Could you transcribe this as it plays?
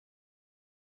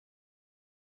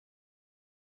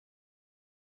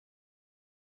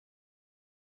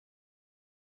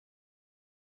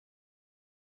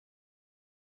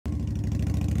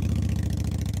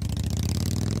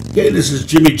Hey, this is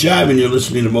Jimmy Jive, and you're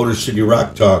listening to Motor City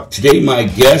Rock Talk. Today, my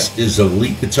guest is a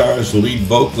lead guitarist and lead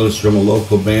vocalist from a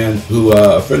local band who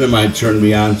a friend of mine turned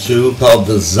me on to, called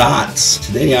the Zotz.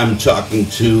 Today, I'm talking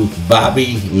to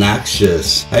Bobby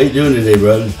Noxious. How you doing today,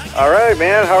 brother? All right,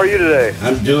 man. How are you today?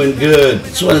 I'm doing good.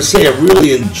 Just want to say I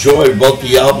really enjoy both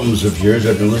the albums of yours.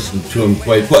 I've been listening to them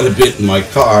quite a bit in my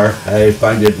car. I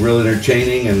find it real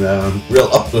entertaining and real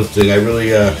uplifting. I really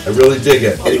dig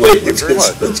it. Anyway,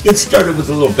 let's get started with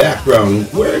a little background.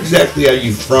 Where exactly are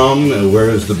you from, and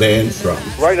where is the band from?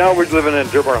 Right now, we're living in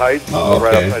Dearborn Heights,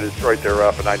 right okay. outside Detroit there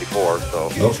off of 94, so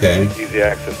okay. Easy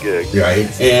access gig. Right.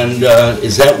 And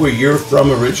is that where you're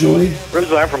from originally?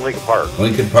 Originally, I'm from Lincoln Park.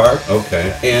 Lincoln Park?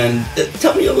 Okay. And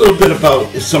tell me a little bit about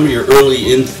some of your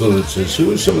early influences.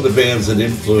 Who are some of the bands that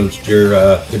influenced your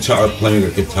guitar playing or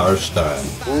guitar style?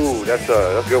 Ooh, that's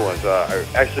a good one.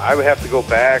 Actually, I would have to go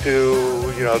back to,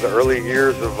 the early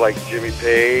years of like Jimmy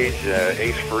Page,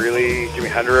 Ace Frehley, Jimi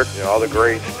Hendrix, all the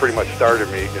greats pretty much started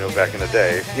me, back in the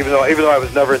day. Even though I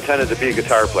was never intended to be a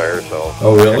guitar player, so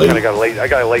oh really? I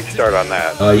got a late start on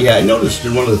that. Yeah, I noticed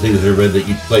in one of the things I read that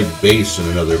you played bass in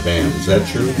another band. Is that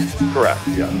true? Correct.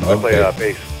 Yeah, okay. I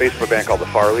play bass for a band called the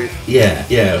Farleys.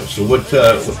 Yeah. So what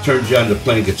turned you on to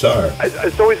playing guitar?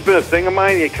 It's always been a thing of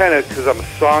mine. You kind of, because I'm a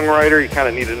songwriter, you kind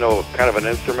of need to know kind of an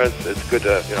instrument. It's good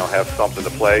to have something to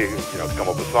play, to come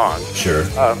up with songs. Sure.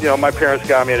 My parents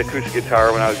got me an acoustic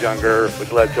guitar when I was younger,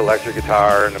 which led to electric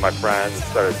guitar, and then my friends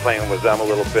started playing with them a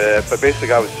little bit. But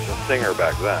basically, I was just a singer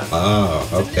back then. Oh,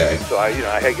 okay. So I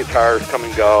had guitars come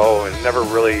and go, and never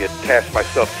really attached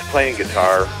myself to playing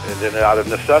guitar. And then out of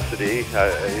necessity,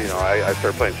 I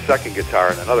started playing second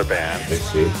guitar in another band. I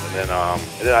see. And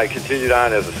then I continued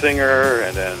on as a singer,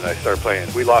 and then I started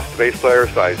playing. We lost the bass player,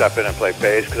 so I stepped in and played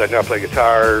bass because I knew how to play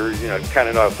guitar. Kind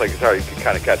of know how to play guitar. You can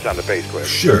kind of catch on to bass quick.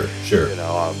 Sure.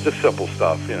 Just simple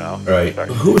stuff. Right.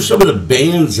 Who are some of the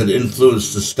bands that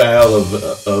influenced the style of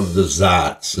the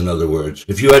Zotz? In other words,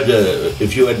 if you had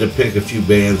to pick a few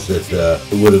bands that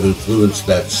would have influenced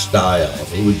that style,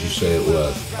 who would you say it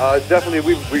was? Definitely,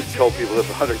 we've told people this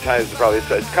 100 times. Probably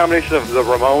it's a combination of the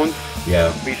Ramones.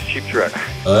 Yeah. Meets Cheap Trick.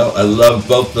 Well, I love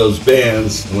both those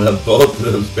bands. They're both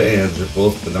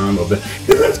phenomenal.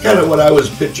 That's kind of what I was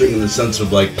picturing in the sense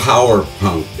of like power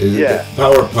punk. Yeah.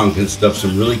 Power punk and stuff.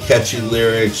 Some really catchy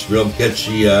lyrics, real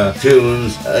catchy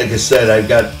tunes. Like I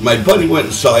said, my buddy went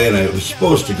and saw you, and I was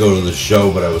supposed to go to the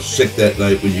show, but I was sick that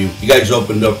night when you guys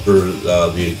opened up for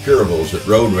the Incurables at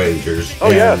Road Rangers. Oh,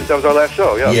 yeah. That was our last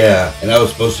show, yeah. Yeah, and I was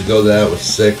supposed to go to that. I was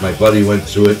sick. My buddy went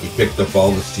to it. He picked up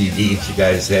all the CDs you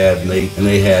guys had, and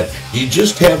they had. Do you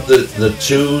just have the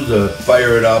two, the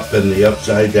Fire It Up and the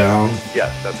Upside Down?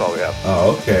 Yes, that's all we have.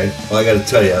 Oh, okay. Well, I got to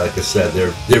tell you, like I said,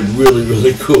 they're really,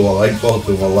 really cool. I like both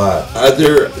of them a lot. Are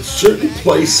there certain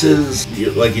places,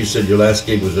 like you said, your last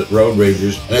gig was at Road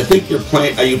Rangers, and I think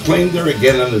are you playing there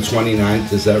again on the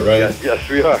 29th? Is that right? Yes,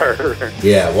 we are.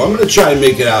 Yeah, well, I'm going to try and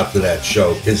make it out to that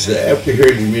show, because after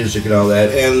hearing your music and all that,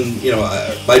 and,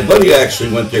 my buddy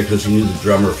actually went there because he knew the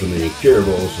drummer from the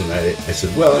Incurables, and I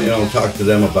said, well, talk to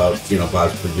them about,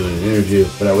 possibly doing an interview.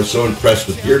 But I was so impressed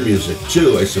with your music,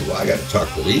 too. I said, well, I got to talk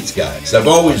to these guys. I've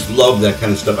always loved that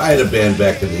kind of stuff. I had a band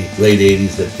back in the late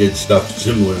 80s that did stuff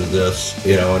similar to this,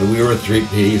 and we were a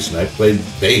three-piece, and I played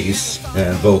bass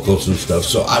and vocals and stuff,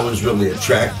 so I was really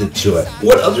attracted to it.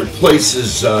 What other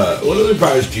places, what other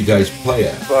bars do you guys play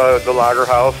at? The Lager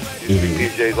House. Used to be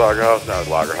PJ's Lager House, now it's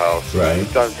Lager House. Right.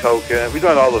 We've done Token. We've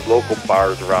done all those local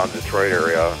bars around the Detroit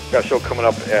area. Got a show coming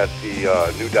up at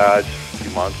the New Dodge in a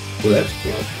few months. Well, that's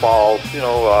cool. Falls,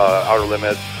 Outer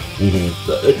Limits.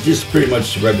 Just pretty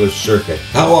much the regular circuit.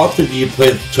 How often do you play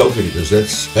at the Token? Because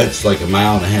that's like a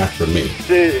mile and a half from me.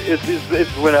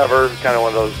 It's whenever, kind of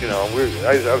one of those,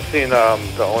 I've seen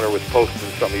the owner was posting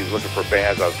something, he's looking for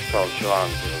bands. I was telling Sean,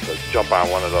 to jump on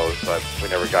one of those, but we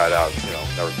never got out,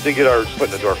 didn't get our foot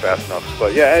in the door fast enough.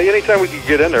 But yeah, anytime we could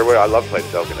get in there, I love playing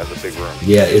Token. That's a big room.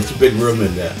 Yeah, it's a big room,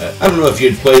 and I don't know if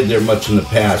you'd played there much in the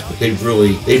past, but they've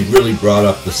really brought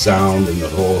up the sound and the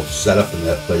whole setup in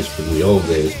that place from the old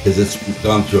days, because it's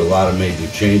gone through a lot of major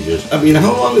changes. I mean,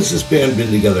 how long has this band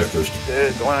been together first?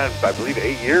 It's going on, I believe,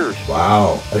 8 years.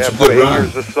 Wow, that's a good 8 run.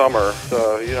 years this summer.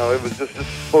 So, it was just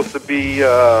supposed to be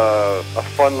a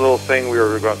fun little thing we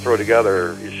were going to throw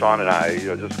together, Sean and I.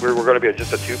 We were going to be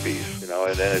just a two-piece,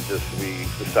 and then we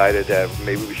decided that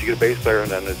maybe we should get a bass player,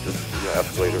 and then it just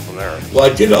escalated from there.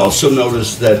 Well, I did also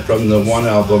notice that from the one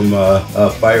album,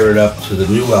 Fire It Up, to the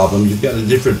new album, you've got a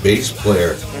different bass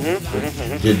player.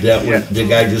 Did the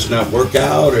guy just not work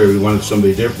out, or you wanted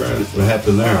somebody different? What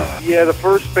happened there? Yeah, the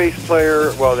first bass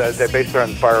player, well, that bass player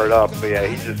didn't fire it up, but yeah,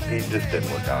 he just didn't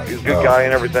work out. He's a good guy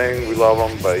and everything. We love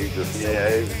him, but he was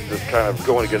just kind of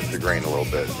going against the grain a little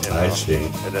bit. You know? I see.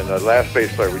 And then the last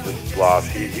bass player we just lost,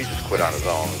 he just quit on his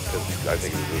own because I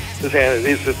think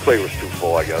his plate was too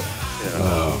full, I guess. You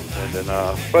know, and then,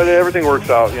 but everything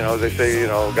works out. You know, they say, you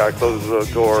know, God closes the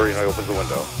door, you know, he opens the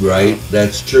window. Right,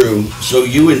 that's true. So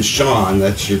you and Sean,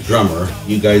 that's your drummer,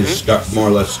 you guys more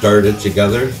or less started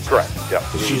together? Correct, yeah.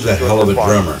 She's a hell of a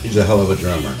drummer. She's a hell of a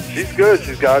drummer. She's good.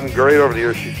 She's gotten great over the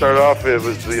years. She started off, it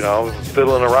was, you know,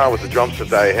 fiddling around with the drum set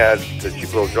that I had, the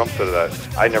cheap little drum set that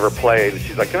I never played. And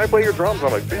she's like, can I play your drums?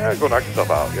 I'm like, yeah, go knock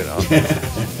yourself out, you know.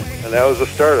 And that was the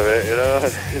start of it, you know.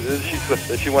 And then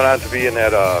she went on to be in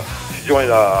that, she joined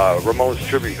Ramones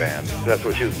tribute band. That's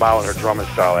what she was modeling her drumming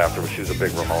style after, but she was a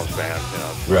big Ramones fan, you know.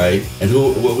 Right. And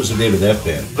what was the name of that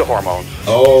band? The Hormones.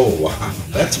 Oh, wow.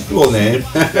 That's a cool name.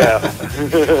 Yeah.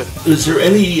 Is there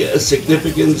any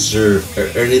significance or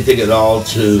anything at all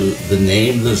to the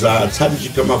name, the Zotz? How did you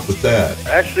come up with that?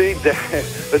 Actually,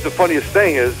 that's the funniest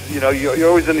thing is, you know, you're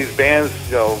always in these bands,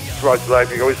 you know, throughout your life.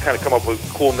 You always kind of come up with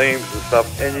cool names and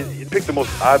stuff, and you pick the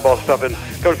most oddball stuff, and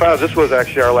come to find out this was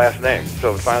actually our last name.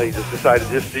 So finally just decided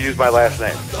just to use my last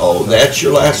name. Oh, that's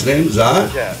your last name,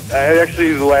 Zotz? Yeah.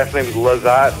 Actually, the last name is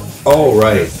Zotz. Oh,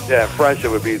 right. Yeah, in French it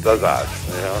would be the Zotz,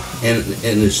 you know. And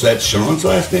is that Sean's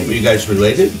last name? Are you guys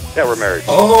related? Yeah, we're married.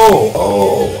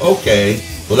 Oh, okay.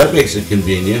 Well, that makes it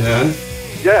convenient, huh?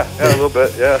 Yeah, a little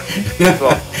bit, yeah. So,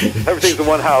 everything's in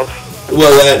one house.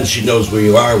 Well, that, and she knows where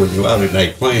you are when you're out at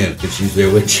night playing, because she's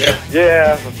there with you.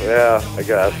 Yeah, I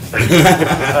guess. I'm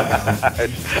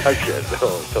kidding.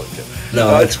 Don't kid.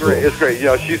 No, that's great. Cool. It's great. You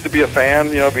know, she used to be a fan,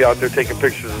 you know, be out there taking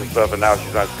pictures and stuff, and now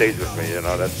she's on stage with me, you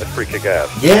know. That's pretty kick-ass.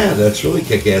 Yeah, that's really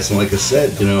kick-ass. And like I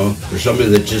said, you know, for somebody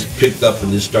that just picked up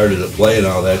and just started to play and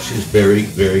all that, she's very,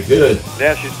 very good.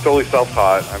 Yeah, she's totally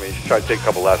self-taught. I mean, she tried to take a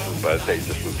couple lessons, but they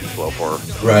just moved too slow for her.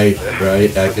 Right.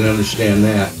 I can understand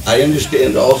that. I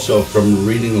understand also from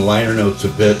reading the liner notes a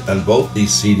bit on both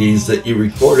these CDs that you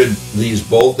recorded these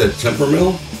both at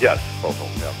Tempermill? Yes, both of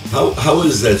them, yeah. How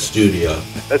is that studio?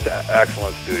 It's an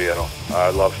excellent studio. I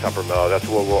love Tempermill. That's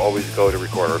where we'll always go to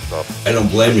record our stuff. I don't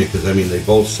blame you, because I mean they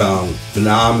both sound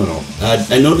phenomenal.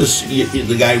 I noticed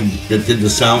the guy that did the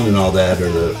sound and all that, or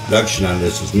the production on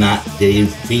this, is not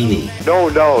Dave Feeney. No,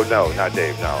 not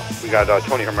Dave. No, we got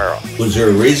Tony Romero. Was there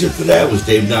a reason for that? Was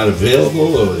Dave not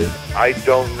available, or? I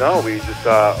don't know. We just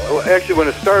actually when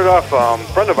it started off, a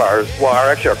friend of ours, well,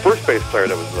 our first bass player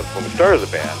that was when we started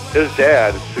the band, his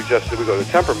dad suggested we go to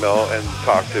Tempermill and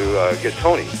talk to get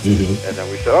Tony. Mm-hmm. And then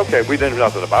we said, okay, we didn't know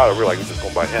nothing about it. We're like, we're just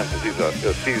going by him because he's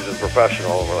a seasoned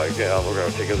professional. And we're like, yeah, we're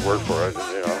going to take his word for it,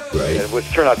 you know. Right. And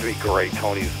which turned out to be great.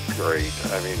 Tony's great.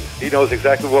 I mean, he knows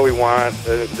exactly what we want.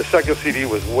 The second CD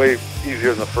was way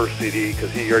easier than the first CD because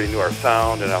he already knew our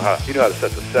sound and he knew how to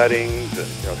set the settings and,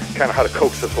 you know, kind of how to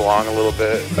coax us along a little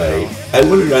bit. Right. I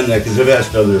wondered on that because I've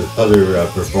asked other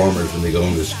performers when they go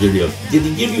in the studio, did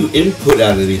he give you input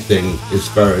on anything as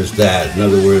far as that? In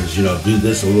other words, you know, do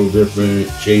this a little different,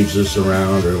 change this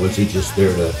around, or was he just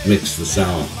there to mix the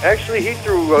sound? Actually, he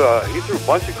threw a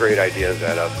bunch of great ideas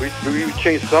at us. We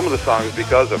changed some of the songs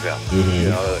because of him. Mm-hmm. You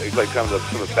know, like some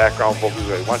of the background vocals.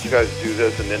 Like, why don't you guys do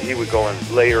this? And then he would go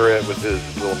and layer it with his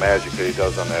little magic that he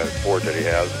does on that board that he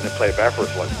has, and then play it back for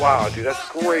us. Like, wow, dude, that's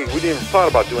great. We didn't even thought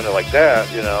about doing it like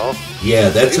that. You know? Yeah,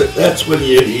 that's when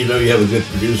you know you have a good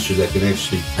producer that can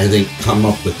actually, I think, come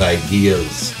up with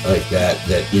ideas like that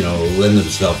you know lend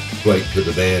themselves quite to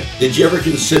the band. Did you ever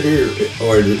consider,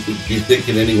 or do you think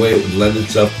in any way it would lend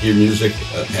itself to your music,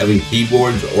 having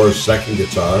keyboards or a second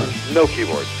guitar? No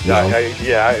keyboards. No.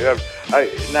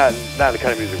 Not the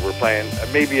kind of music we're playing.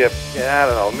 Maybe I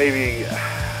don't know. Maybe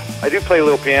I do play a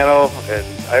little piano, and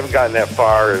I haven't gotten that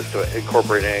far as to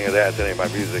incorporate any of that into any of my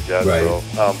music yet. Right. So,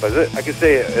 but I could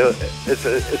say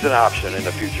it's an option in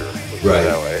the future. Right.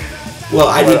 That way. Well,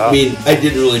 I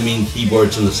didn't really mean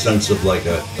keyboards in the sense of like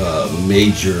a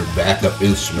major backup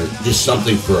instrument, just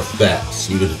something for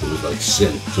effects, even if it was like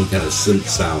synth, some kind of synth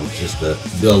sound, just to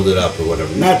build it up or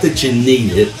whatever. Not that you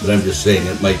need it, but I'm just saying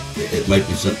it might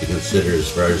be something to consider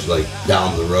as far as like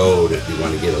down the road if you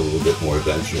want to get a little bit more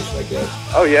adventurous, I guess.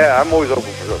 Oh yeah, I'm always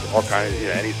open for all kinds of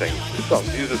anything.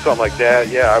 Using something like that,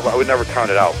 yeah, I would never count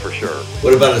it out for sure.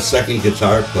 What about a second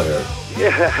guitar player?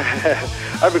 Yeah,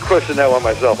 I've been questioning that one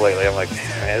myself lately. I'm like,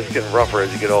 man, it's getting rougher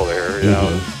as you get older, you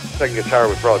know. second guitar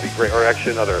would probably be great, or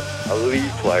actually a lead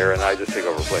player, and I just take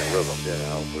over playing rhythm, you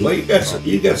know. Well,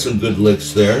 you got some good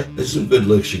licks there. There's some good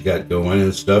licks you got going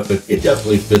and stuff. It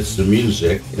definitely fits the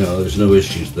music. You know, there's no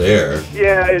issues there.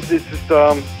 Yeah, it's just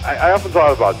I often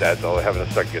thought about that though, having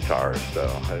a second guitarist.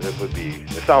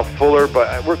 It sounds fuller,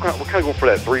 but we're kind of going for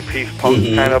that 3-piece punk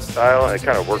kind of style, and it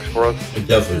kind of works for us. It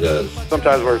definitely does.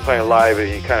 Sometimes when we're playing live, and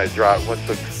you kind of drop once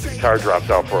the guitar drops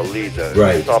out for a lead,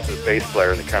 it's off the bass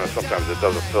player, and it kind of sometimes it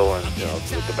doesn't fill in, you know,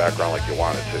 with the background like you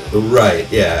want it to.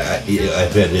 Right. Yeah,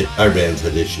 I've had it. Our band's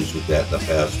had issues with that in the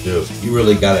past too. You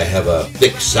really got to have a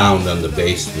thick sound on the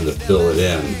bass to fill it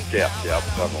in. Yeah,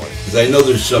 definitely. Because I know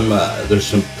there's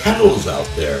some pedals out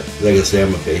there. Like I say,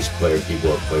 I'm a bass player,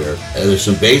 keyboard player, and there's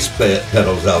some bass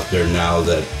pedals out there now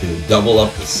that can double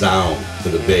up the sound for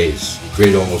the bass,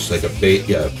 create almost like a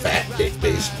fat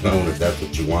bass tone if that's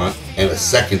what you want, and a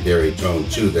secondary tone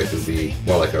too that can be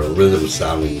more like a rhythm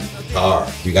sounding guitar.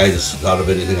 You guys thought of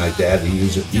anything like that? Do you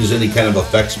use any kind of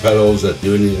effects pedals that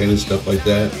do any kind of stuff like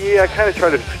that? Yeah, I kind of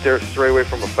try to stray away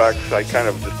from effects. I kind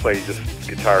of just play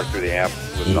guitar through the amp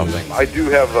with something. I do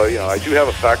have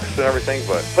effects and everything,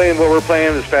 but playing what we're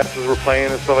playing as fast as we're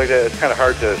playing and stuff like that, it's kind of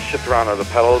hard to shift around on the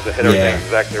pedals and hit everything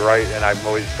exactly right. And I'm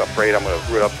always afraid I'm going to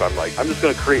screw it up, so I'm just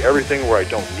going to create everything where I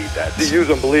don't need that to use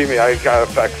them. Believe me, I got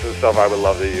effects and stuff I would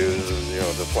love to use, and, you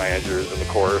know, the flangers and the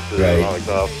choruses and all that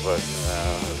stuff. But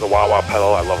the wah-wah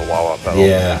pedal, I love a wah-wah pedal.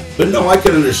 Yeah, but no, I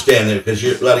can understand it because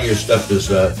a lot of your stuff is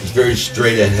very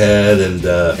straight ahead, and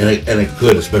it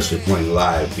could, especially playing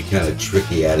live, be kind of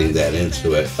tricky adding that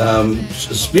into it.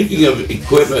 Speaking of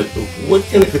equipment, what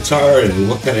kind of guitar and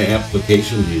what kind of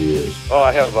amplification do you use? Oh,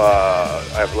 I have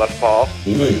Les Paul.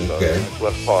 Okay.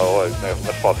 Les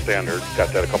Paul Standard.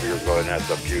 Got that a couple years ago, and that's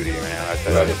a beauty, man. I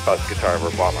think that's the best guitar I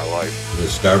ever bought in my life. The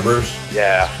Starburst?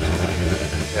 Yeah.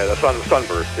 Yeah, the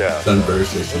Sunburst, yeah.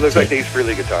 Sunburst. It looks like the Ace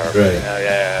Frehley guitar. Right.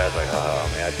 Yeah, it's like,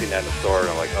 oh, man, I seen that in the store, and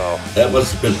I'm like, oh. That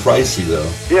must have been pricey, though.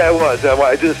 Yeah, it was.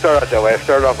 I didn't start out that way. I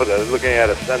started off with looking at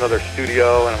another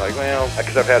studio, and I'm like, well,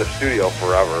 because I've had a studio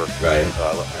forever. Right.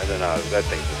 And then that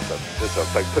thing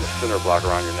just like put a cinder block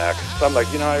around your neck. So I'm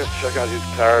like, you know, I check out these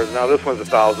guitars. Now this one's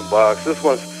 $1,000. This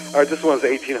one's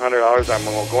 $1,800.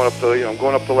 I'm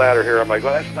going up the ladder here. I'm like,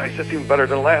 well, that's nice. That's even better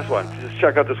than the last one. Just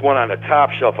check out this one on the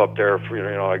top shelf up there for, you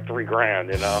know, like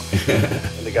 $3,000, you know.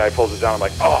 And the guy pulls it down. I'm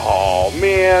like, oh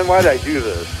man, why did I do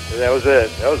this? And that was it.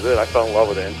 I fell in love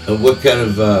with it. And what kind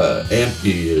of amp do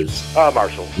you use?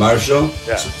 Marshall. Marshall?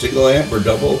 Yeah. Single amp or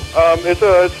double? I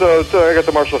got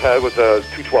the Marshall head with a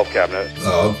 212 cabinet.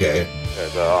 Oh, okay.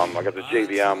 And, I got the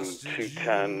JVM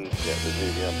 210. Yeah, the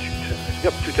JVM 210.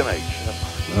 Yep, 210H.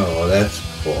 Oh, that's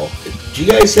cool. Do you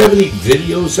guys have any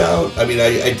videos out? I mean,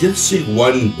 I did see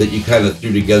one that you kind of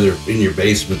threw together in your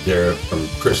basement there from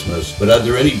Christmas, but are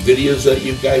there any videos that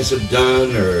you guys have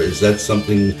done, or is that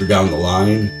something for down the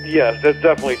line? Yes, that's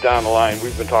definitely down the line.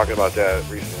 We've been talking about that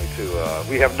recently, too.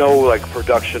 We have no, like,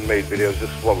 production-made videos. This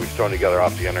is what we've thrown together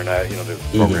off the internet. You know, there's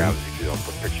programs you can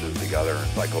put pictures together and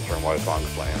cycle through what a song's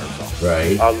playing or something.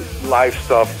 Right. Live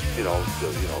stuff, you know,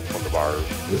 from the bars.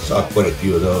 We saw quite a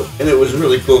few of those, and it was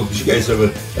really cool because you guys have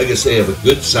have a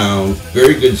good sound,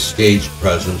 very good stage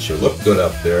presence. You look good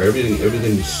up there.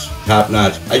 Everything's top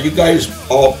notch. Are you guys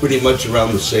all pretty much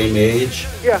around the same age?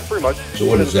 Yeah, pretty much. So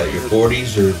what is that? Your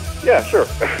 40s or? Yeah, sure.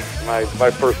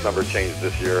 My first number changed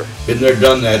this year. Been there,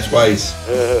 done that twice.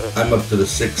 I'm up to the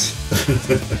 6.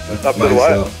 Up to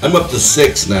what? I'm up to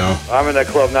 6 now. I'm in that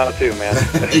club now too, man.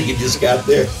 You just got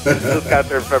there. Just got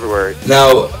there in February.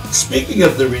 Now, speaking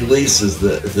of the releases,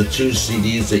 the 2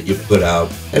 CDs that you put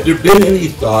out, have there been any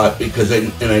thought, because I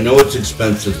know it's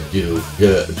expensive to do,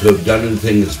 to have done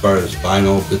anything as far as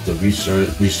vinyl, with the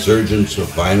resurgence of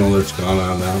vinyl that's gone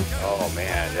on now? Oh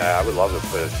man, yeah, I would love to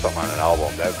put something on an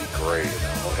album. That'd be great. You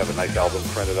know, have a nice album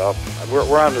printed up.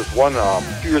 We're on this one. A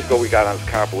few years ago, we got on this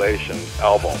compilation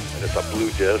album, and it's a blue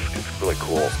disc. It's really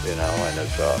cool, you know. And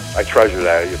it's I treasure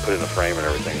that. You put it in a frame and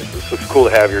everything. It's cool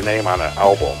to have your name on an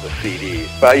album, the CD.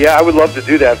 But yeah, I would love to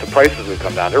do that. If the prices would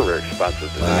come down, they're very expensive.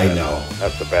 I know.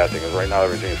 That's the bad thing. Is right now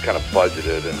everything is kind of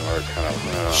budgeted, and we're kind of.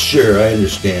 You know. Sure, I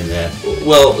understand that.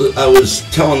 Well, I was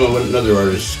telling another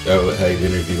artist I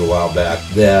interviewed a while back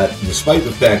that despite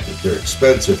the fact that they're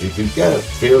expensive, if you've got a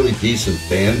fairly decent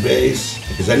band fan base,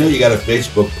 because I know you got a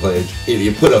Facebook page, if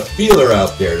you put a feeler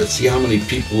out there to see how many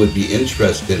people would be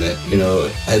interested in it, you know,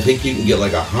 I think you can get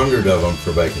like 100 of them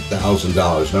for like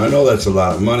 $1,000. Now I know that's a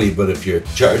lot of money, but if you're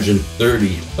charging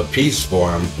 30 a piece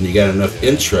for them and you got enough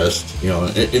interest, you know,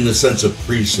 in the sense of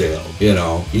pre-sale, you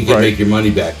know, you can make your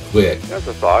money back quick. That's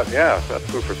a thought, yeah. That's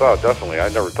food for thought, definitely. I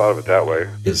never thought of it that way.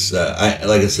 It's,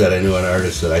 like I said, I knew an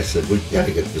artist that I said, we got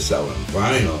to get this out on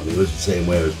vinyl. And he was the same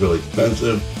way. It was really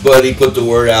expensive. But he put the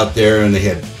word out there, and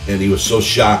he was so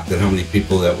shocked at how many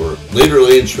people that were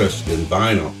literally interested in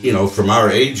vinyl, you know, from our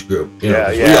age group. You know,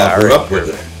 we all grew up with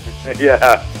it.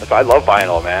 Yeah, I love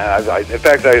vinyl, man. In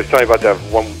fact, I was telling you about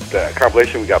that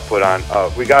compilation we got put on.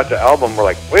 We got the album, we're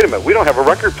like, wait a minute, we don't have a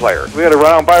record player. We had to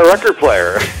run out and buy a record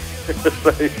player.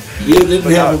 You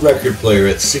didn't have a record player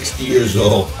at 60 years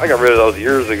old. I got rid of those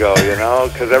years ago, you know,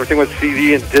 because everything was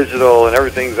CD and digital, and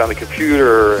everything's on the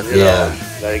computer, and you know,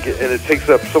 and it takes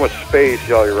up so much space.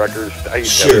 All your records. I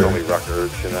used to have so many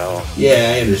records, you know.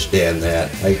 Yeah, I understand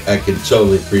that. I can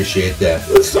totally appreciate that.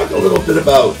 Let's talk a little bit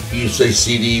about, you say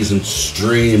CDs and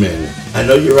streaming. I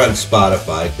know you're on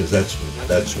Spotify, because that's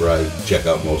where I check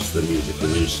out most of the music, the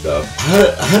new stuff.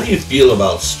 How do you feel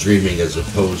about streaming as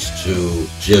opposed to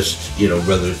just, you know,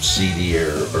 whether it's CD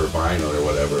or vinyl or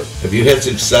whatever? Have you had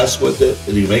success with it?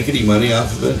 Did you make any money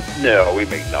off of it? No, we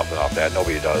make nothing off that.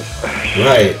 Nobody does.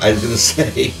 Right, I was going to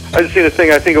say. I just seen a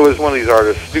thing, I think it was one of these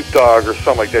artists, Snoop Dogg or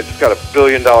something like that, just got $1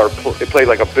 billion, it played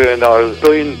like $1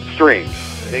 billion streams.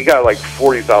 And he got like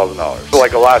 $40,000. So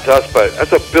like a lot to us, but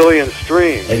that's 1 billion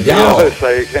streams. And now, it's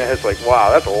like, wow,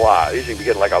 that's a lot. You should be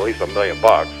getting like at least $1 million.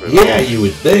 Yeah, you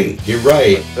would think. You're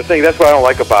right. The thing, that's what I don't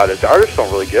like about it. The artists don't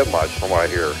really get much from what I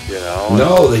hear, you know?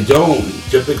 No, they don't.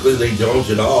 Typically, they don't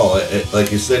at all.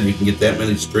 Like you said, you can get that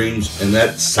many streams, and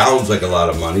that sounds like a lot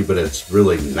of money, but it's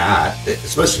really not.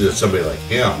 Especially to somebody like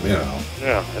him, you know.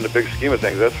 Yeah, in the big scheme of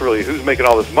things, that's really who's making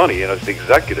all this money. You know, it's the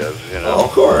executives. You know. Oh,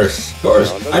 of course. You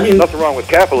know, I mean, nothing wrong with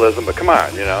capitalism, but come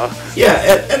on, you know.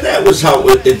 Yeah, and that was how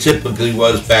it typically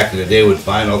was back in the day with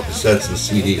vinyl cassettes and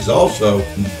CDs, also.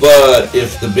 But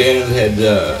if the band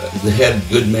had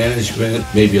good management,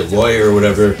 maybe a lawyer or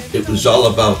whatever, it was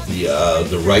all about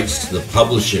the rights to the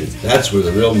publishing. That's where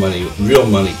the real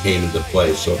money came into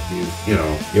play. So if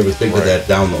you ever think of that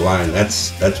down the line,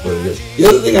 that's what it is. The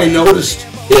other thing I noticed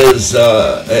is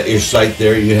at your site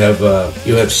there you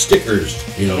have stickers,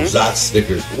 Zotz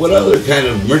stickers. What other kind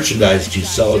of merchandise do you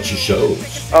sell at your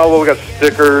shows? Oh, well, we got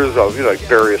stickers, like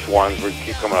various ones. We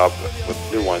keep coming up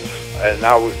with new ones, and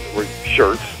now we're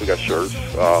shirts. We got shirts.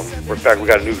 In fact, we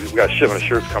got a shipment of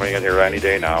shirts coming in here any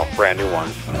day now, brand new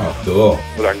ones. Oh, cool.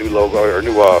 With our new logo,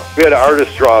 we had an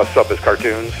artist draw us up as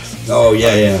cartoons. Oh,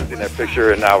 yeah. In that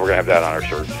picture, and now we're going to have that on our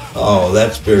shirts. Oh,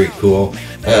 that's very cool.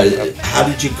 How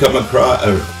did you come across,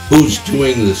 or who's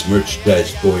doing this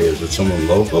merchandise for you? Is it someone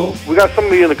local? We got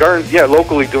somebody in the garden,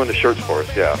 locally doing the shirts for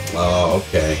us, yeah. Oh,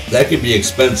 okay. That could be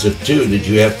expensive, too. Did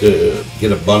you have to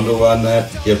get a bundle on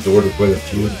that? Did you have to order quite a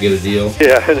few to get a deal?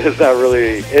 Yeah, it's not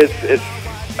really,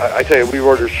 I tell you, we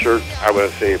ordered shirts, I would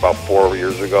say, about 4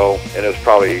 years ago, and it's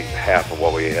probably half of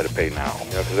what we had to pay now,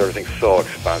 because everything's so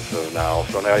expensive now.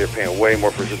 So now you're paying way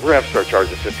more for shirts. We're going to have to start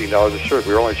charging $15 a shirt.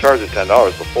 We were only charging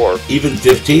 $10 before. Even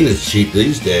 $15 is cheap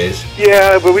these days.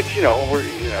 Yeah, but we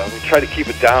try to keep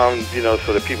it down,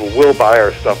 so that people will buy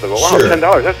our stuff. They go, wow,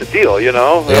 $10, that's a deal, It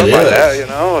I'll buy is.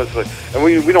 That, It's like, and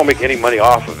we don't make any money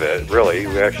off of it, really.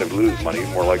 We actually lose money,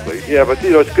 more likely. Yeah, but,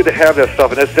 it's good to have that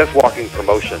stuff, and that's walking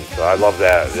promotion. So I love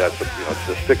that. That's it's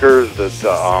the stickers that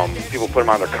people put them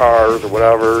on their cars or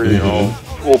whatever.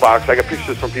 Toolbox. I got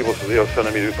pictures from people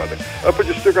sending me. I put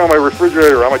your sticker on my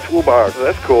refrigerator, on my toolbox.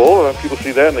 That's cool. People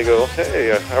see that and they go,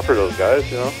 "Hey, I've heard those guys."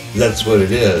 That's what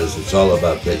it is. It's all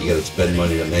about that. You got to spend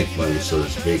money to make money, so to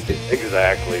speak.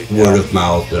 Exactly. Word of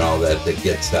mouth and all that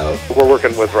gets out. We're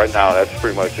working with right now. That's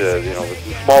pretty much it. With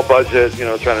a small budget.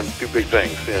 Trying to do big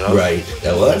things. Right.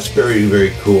 Yeah, well, that's very,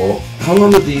 very cool. How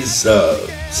long have these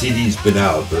CDs been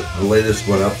out? The latest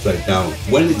one, Upside Down.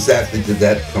 When exactly did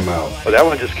that come out? Well, that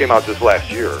one just came out this last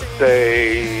year.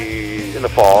 Say in the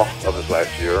fall of this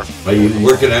last year. Are you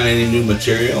working on any new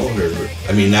material? Or,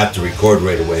 not to record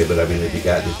right away, but have you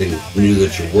got anything new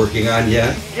that you're working on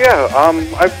yet? Yeah,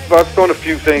 I've thrown a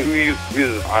few things. We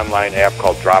use an online app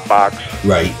called Dropbox.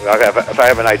 Right. If I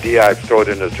have an idea, I throw it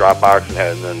into Dropbox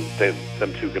and then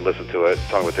them two can listen to it,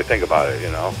 tell me what they think about it,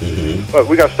 you know. Mm-hmm. But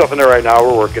we got stuff in there right now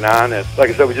we're working on, and like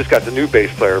I said, we just got the new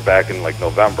bass player back in like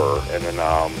November, and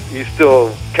then he's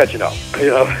still catching up, you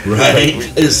know. Right.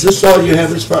 Is this all you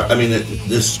have as far? I mean,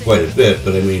 this is quite a bit,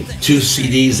 but I mean, 2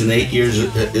 CDs in 8 years.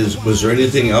 Was there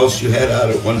anything else you had out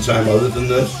at one time other than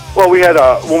this? Well, we had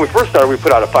when we first started, we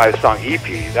put out a 5-song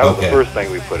EP. That was the first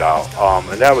thing we put out,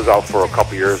 and that was out for a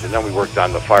couple years. And then we worked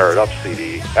on the Fire It Up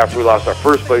CD. After we lost our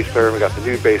first bass player, we got the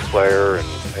new bass player, and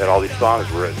had all these songs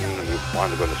written. And we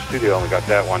wanted to go in the studio, and we got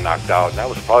that one knocked out. And that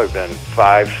was probably been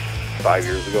 5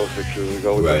 years ago, 6 years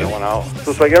ago, we put that one out.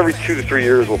 So it's like every 2 to 3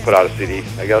 years we'll put out a CD,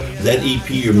 I guess. That EP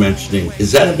you're mentioning,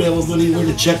 is that available anywhere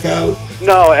to check out?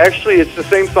 No, actually, it's the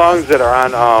same songs that are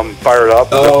on Fire It Up,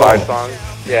 the 5 songs.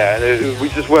 Yeah, and we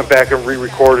just went back and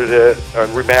re-recorded it,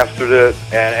 and remastered it,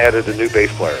 and added a new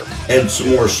bass player. And some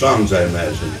more songs, I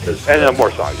imagine. And then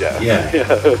more songs, yeah. Yeah.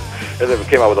 And then we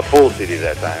came out with a full CD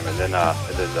that time, and then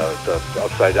the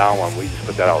Upside Down one, we just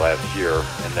put that out last year,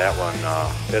 and that one,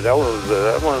 that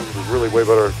one was really way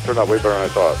better. Turned out way better than I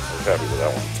thought. I was happy with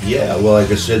that one. Yeah, well, like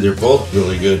I said, they're both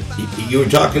really good. You were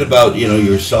talking about,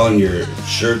 you were selling your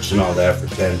shirts and all that for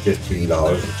 $10,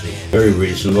 $15, which is very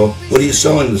reasonable. What are you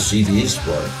selling the CDs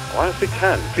for? I want to say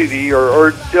 10 CD, or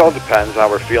it all depends how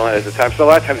we're feeling at the time. So a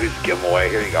lot of times we just give them away.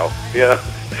 Here you go. Yeah.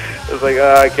 It's like,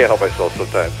 I can't help myself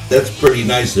sometimes. That's pretty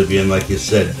nice of you, and like you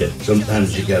said,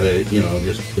 sometimes you gotta,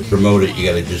 just to promote it, you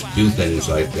gotta just do things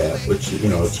like that, which,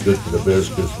 it's good for the biz,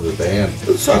 good for the band.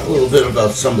 Let's talk a little bit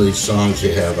about some of these songs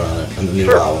you have on the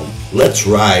new album. Let's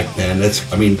Ride, man.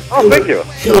 Thank you.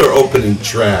 Killer opening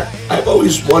track. I've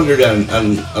always wondered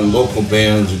on local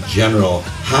bands in general,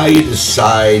 how you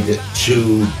decide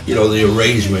to, the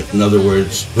arrangement, in other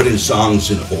words, putting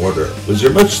songs in order. Was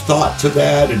there much thought to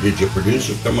that, or did your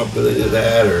producer come up with any of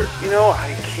that, or?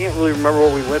 I can't really remember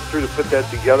what we went through to put that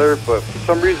together, but for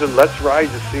some reason, Let's Ride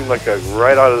just seemed like a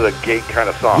right out of the gate kind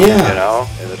of song, yeah.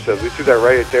 And so we threw that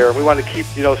right there. We wanted to keep,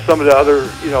 some of the other,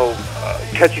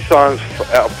 catchy songs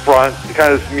out front, the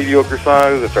kind of mediocre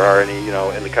songs, if there are any,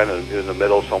 in the kind of in the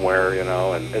middle somewhere,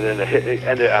 and then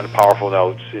end it on powerful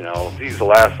notes, He's the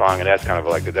last song, and that's kind of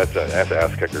like that's an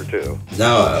ass kicker too.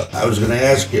 Now, I was going to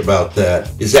ask you about that.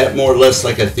 Is that more or less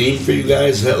like a theme for you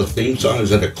guys? Is that a theme song? Is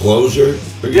that a closer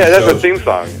for you? Yeah, that's a theme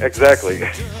song, exactly.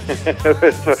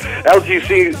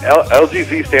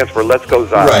 LGZ stands for Let's Go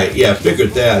Zotz. Right, yeah, I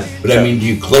figured that. But yeah. I mean, do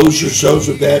you close your shows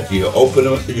with that? Do you open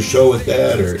up your show with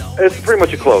that, or? It's pretty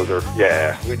much a closer.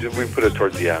 Yeah, we put it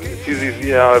towards the end. It's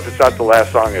usually, if it's not the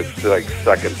last song, it's like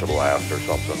second to the last or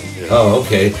something. Oh,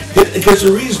 okay. Because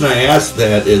the reason I asked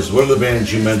that is one of the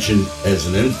bands you mentioned as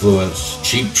an influence,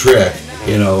 Cheap Trick.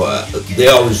 They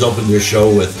always open their show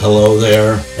with Hello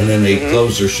There, and then they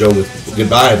close their show with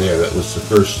Goodbye There. That was the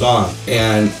first song,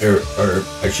 or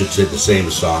I should say the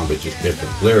same song, but just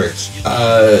different lyrics.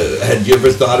 Had you ever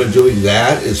thought of doing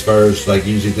that, as far as like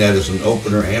using that as an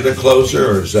opener and a closer,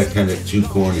 or is that kind of too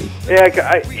corny? Yeah,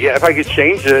 if I could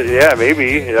change it, yeah,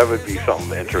 maybe that would be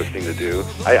something interesting to do.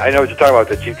 I know what you're talking about,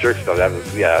 the Cheap Trick stuff. That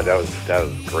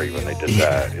was great when they did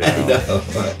that. I know.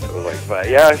 It was like, but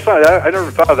yeah, I saw that. I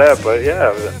never thought of that, but yeah,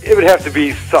 it would have to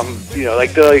be something,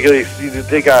 like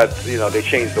they got, they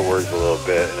changed the words a little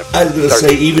bit. And I was going to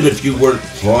say, even if you weren't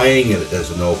playing it as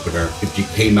an opener, if you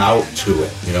came out to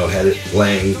it, had it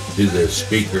playing through the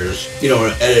speakers,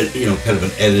 an edit, kind of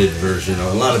an edited version.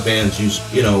 A lot of bands use,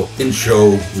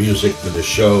 intro music for the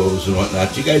shows and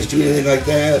whatnot. Do you guys do anything like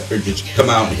that, or just come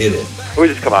out and hit it? We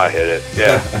just come out and hit it.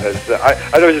 Yeah,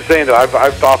 I know what you're saying though.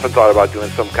 I've often thought about doing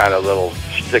some kind of little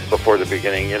shtick before the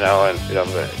beginning, and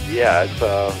yeah,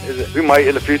 we might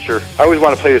in the future. I always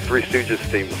want to play the Three Stooges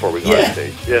theme before we go on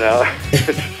stage.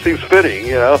 It seems fitting.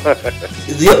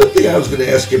 The other thing I was going to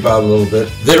ask you about a little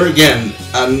bit, there again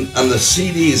on the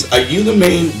CDs, are you the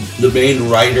main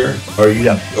writer, or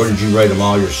did you write them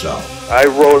all yourself? I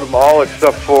wrote them all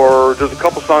except for there's a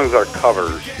couple songs that are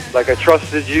covers. Like I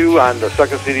Trusted You on the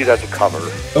second CD, that's a cover.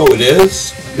 Oh, it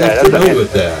is? Yeah, that's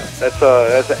with that.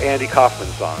 That's an Andy Kaufman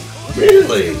song.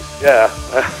 Really? Yeah.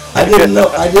 I didn't know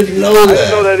that. I didn't know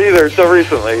that either until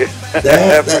recently.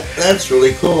 That's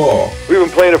really cool. We've been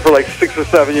playing it for like 6 or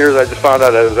 7 years. I just found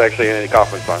out that it was actually an Andy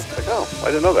Kaufman song. Like, oh, I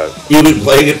didn't know that. You've been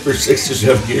playing it for 6 or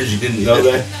 7 years. You didn't know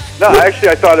that? No, actually,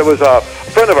 I thought it was a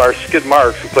friend of ours, Skid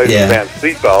Marks, who plays in the band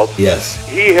Seatbelt. Yes.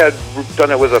 He had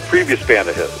done it with a previous band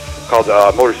of his called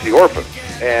Motor City Orphans.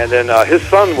 And then his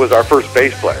son was our first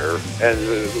bass player, and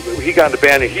he got in the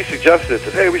band, and he suggested,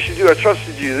 said, hey, we should do I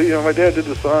Trusted You. My dad did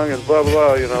the song, and blah, blah,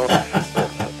 blah,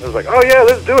 I was like, oh, yeah,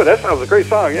 let's do it. That sounds a great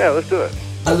song. Yeah, let's do it.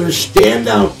 Are there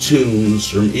standout tunes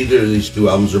from either of these two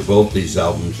albums or both these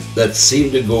albums that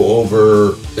seem to go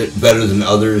over it better than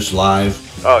others live?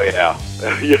 Oh, yeah.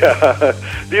 Yeah.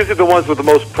 These are the ones with the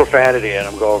most profanity in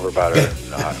them go over better.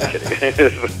 No, I'm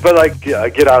kidding. But, like,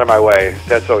 Get Out of My Way,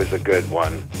 that's always a good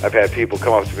one. I've had people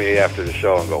come up to me after the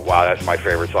show and go, wow, that's my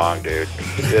favorite song, dude.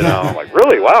 You know, I'm like,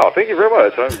 really? Wow, thank you very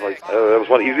much. I'm like, that was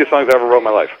one of the easiest songs I ever wrote in my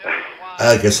life.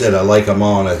 Like I said, I like them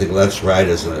all, and I think Let's Ride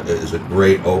is a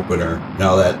great opener.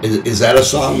 Now, is that a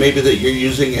song maybe that you're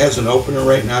using as an opener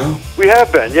right now? We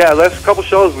have been, yeah. Last couple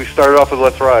shows we started off with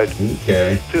Let's Ride.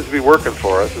 Okay. Seems to be working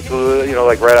for us. It's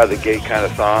like right out of the gate kind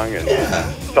of song, and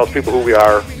tells people who we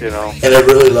are, And I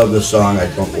really love the song I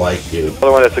Don't Like You.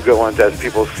 Another one that's a good one that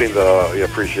people seem to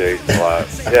appreciate a lot.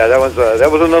 Yeah, that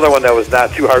was another one that was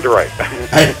not too hard to write.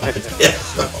 Yeah,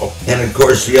 so. And of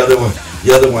course the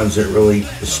other ones that really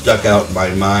stuck out in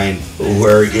my mind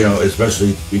were,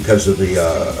 especially because of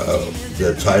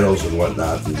the titles and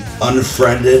whatnot,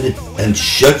 Unfriended and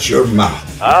Shut Your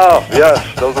Mouth. Oh, yes,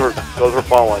 those were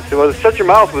fun ones. Shut Your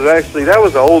Mouth that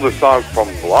was an older song from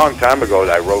a long time ago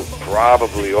that I wrote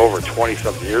probably over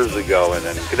 20-something years ago, and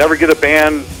then could never get a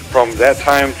band from that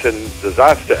time to the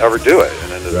Zotz to ever do it.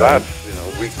 And then the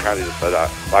Zotz, we kind of just said,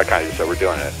 I kind of just said we're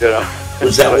doing it,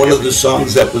 Was that one of the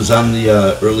songs that was on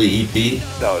the early EP?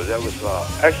 No, that was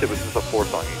actually it was just a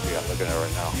 4-song EP. I'm looking at it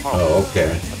right now. Oh,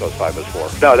 okay. I thought it was 5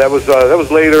 as 4. No, that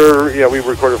was later. Yeah, we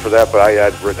recorded for that, but I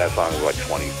had written that song like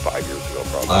 25 years ago,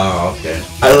 probably. Oh, okay.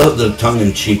 I love the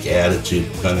tongue-in-cheek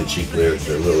attitude. Tongue-in-cheek lyrics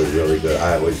are really, really good.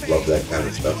 I always love that kind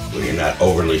of stuff where you're not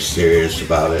overly serious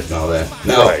about it and all that.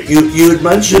 Now, you had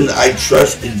mentioned I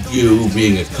Trusted You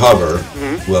being a cover.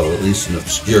 Mm-hmm. Well, at least an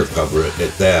obscure cover at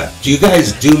that. Do you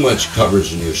guys do much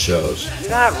covers in your shows?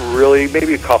 Not really.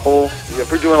 Maybe a couple.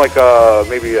 If we're doing like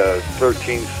maybe a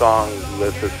 13-song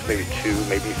list, it's maybe 2,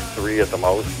 maybe 3 at the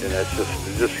most, and that's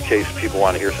just in case people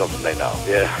want to hear something they know.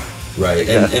 Yeah. Right.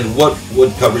 And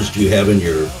what covers do you have in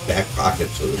your back pocket,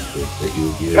 so to speak, that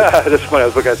you would use? This one I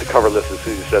was looking at the cover list as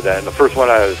soon as you said that, and the first one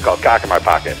was called Cock in My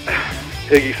Pocket.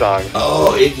 Iggy song.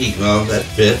 Oh, Iggy. Well, that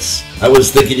fits. I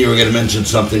was thinking you were going to mention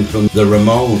something from the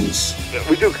Ramones.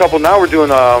 We do a couple. Now we're doing,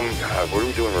 what are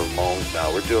we doing Ramones now?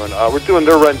 We're doing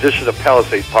their rendition of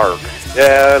Palisade Park.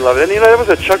 Yeah, I love it. And that was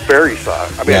a Chuck Berry song.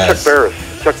 I mean, yes.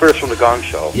 Chuck Barris from The Gong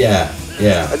Show. Yeah.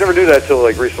 I never knew that till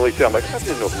like recently too. I'm like, I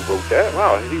didn't know who wrote that.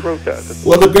 Wow, he wrote that.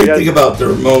 Well, the great thing about the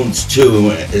Ramones too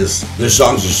is their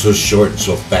songs are so short and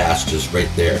so fast, just right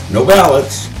there. No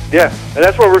ballads. Yeah, and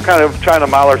that's what we're kind of trying to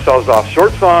model ourselves off.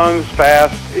 Short songs,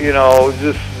 fast,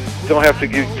 just don't have to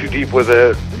get too deep with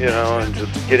it, and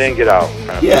just get in, get out.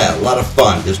 Yeah, a lot of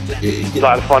fun. Just a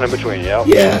lot of fun in between, yeah.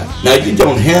 Yeah. Now, you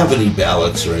don't have any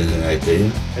ballads or anything like that, do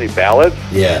you? Any ballads?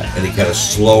 Yeah, any kind of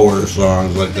slower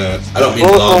songs like that. I don't mean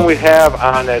long. The first one we have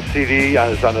on that CD,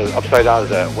 on the Upside Down, is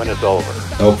that When It's Over.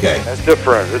 Okay. That's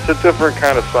different. It's a different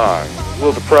kind of song. A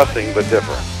little depressing, but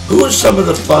different. Who are some of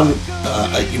the fun,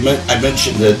 I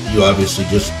mentioned that you obviously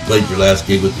just played your last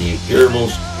gig with the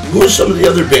Incurables. Who are some of the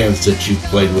other bands that you've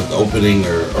played with opening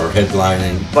or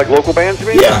headlining? Like local bands, you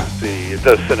mean? Yeah.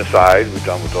 The Cinecide, we've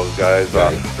done with those guys.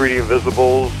 Right. 3D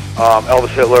Invisibles, Elvis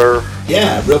Hitler.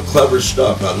 Yeah, real clever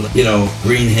stuff.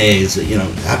 Green Haze,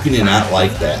 how can you not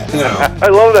like that? I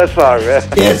love that song, man.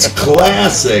 It's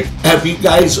classic. Have you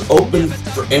guys opened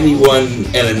for anyone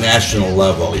at a national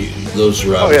level? Those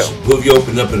are yeah. Who have you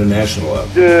opened up at a national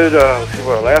level? Did,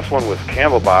 our last one was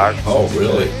Camelback. Oh,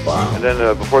 really? Wow. And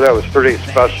then before that was 38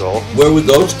 Special. Where were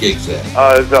those gigs at?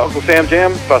 The Uncle Sam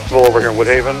Jam Festival over here in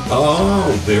Woodhaven.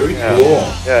 Oh, very cool.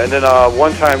 Yeah, and then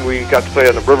one time we got to play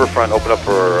on the riverfront, open up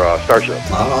for Starship.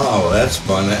 Oh, that's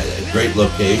fun. Great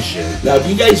location. Now, do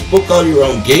you guys book all your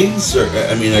own gigs? Or,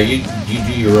 do you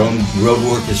do your own road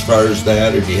work as far as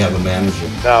that, or do you have a manager?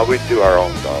 No, we do our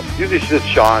own stuff. Usually it's just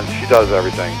Sean. She does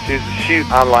everything. She's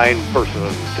online person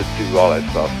to do all that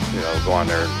stuff. Go on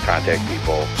there and contact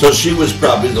people. So she was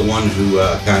probably the one who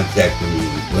contacted me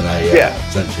when I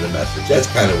sent you the message. That's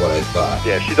kind of what I thought.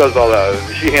 Yeah, she does all that.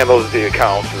 She handles the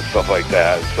accounts and stuff like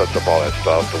that. Sets up all that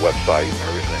stuff, the website and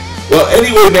everything. Well,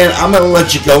 anyway, man, I'm going to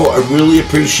let you go. I really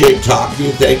appreciate talking to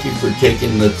you. Thank you for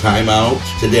taking the time out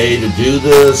today to do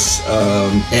this.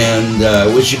 And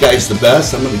wish you guys the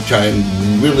best. I'm going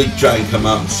to really try and come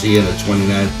out and see you on the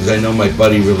 29th, because I know my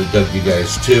buddy really dug you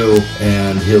guys too,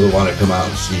 and he'll want to come out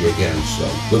and see you again. So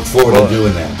look forward to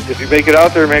doing that. If you make it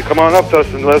out there, man, come on up to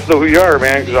us and let us know who you are,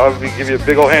 man, because I'll give you a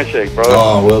big old handshake, brother.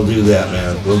 Oh, we'll do that,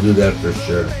 man. We'll do that for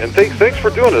sure. And thanks for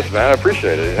doing this, man. I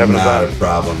appreciate it. Having Not a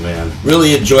problem, man.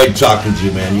 Really enjoyed talking to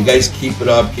you, man. You guys keep it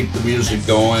up, keep the music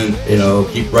going,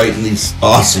 keep writing these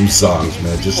awesome songs,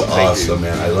 man. Just awesome,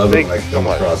 man. I love it when I come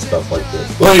across stuff like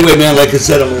this. Well, anyway, man, like I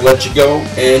said, I'm going to let you go,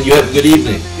 and you have a good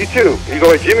evening. You too. You go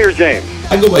by Jimmy or James?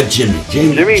 I go by Jimmy.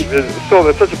 Jimmy, so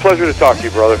it's such a pleasure to talk to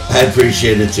you, brother. I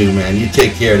appreciate it too, man. You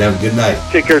take care and have a good night.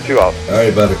 Take care too, Al. All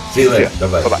right, brother. See you later.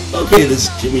 Bye-bye. Bye-bye. Okay, this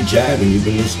is Jimmy Jive, and you've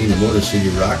been listening to Motor City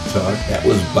Rock Talk. That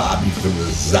was Bobby from the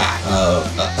Zotz.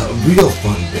 A real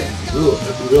fun band.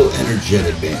 Real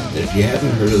energetic band. If you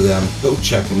haven't heard of them, go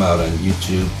check them out on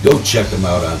YouTube. Go check them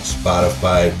out on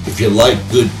Spotify. If you like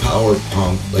good power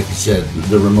punk, like you said,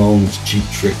 the Ramones, Cheap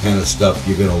Trick kind of stuff,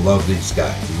 you're going to love these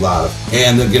guys. A lot of them.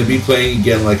 And they're going to be playing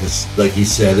again, like he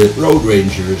said, at Road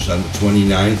Rangers on the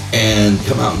 29th. And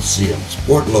come out and see them.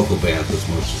 Support local bands as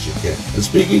much as you can. And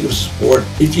speaking of support,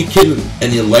 if you can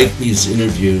and you like these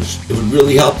interviews, it would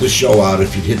really help the show out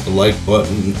if you'd hit the like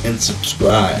button and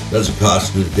subscribe. Doesn't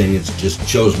cost anything. It just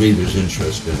shows me there's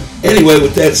interest in it. Anyway,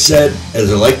 with that said,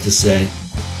 as I like to say,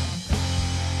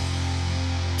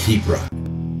 keep rocking.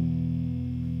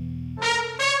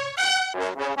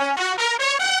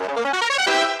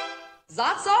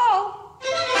 That's all.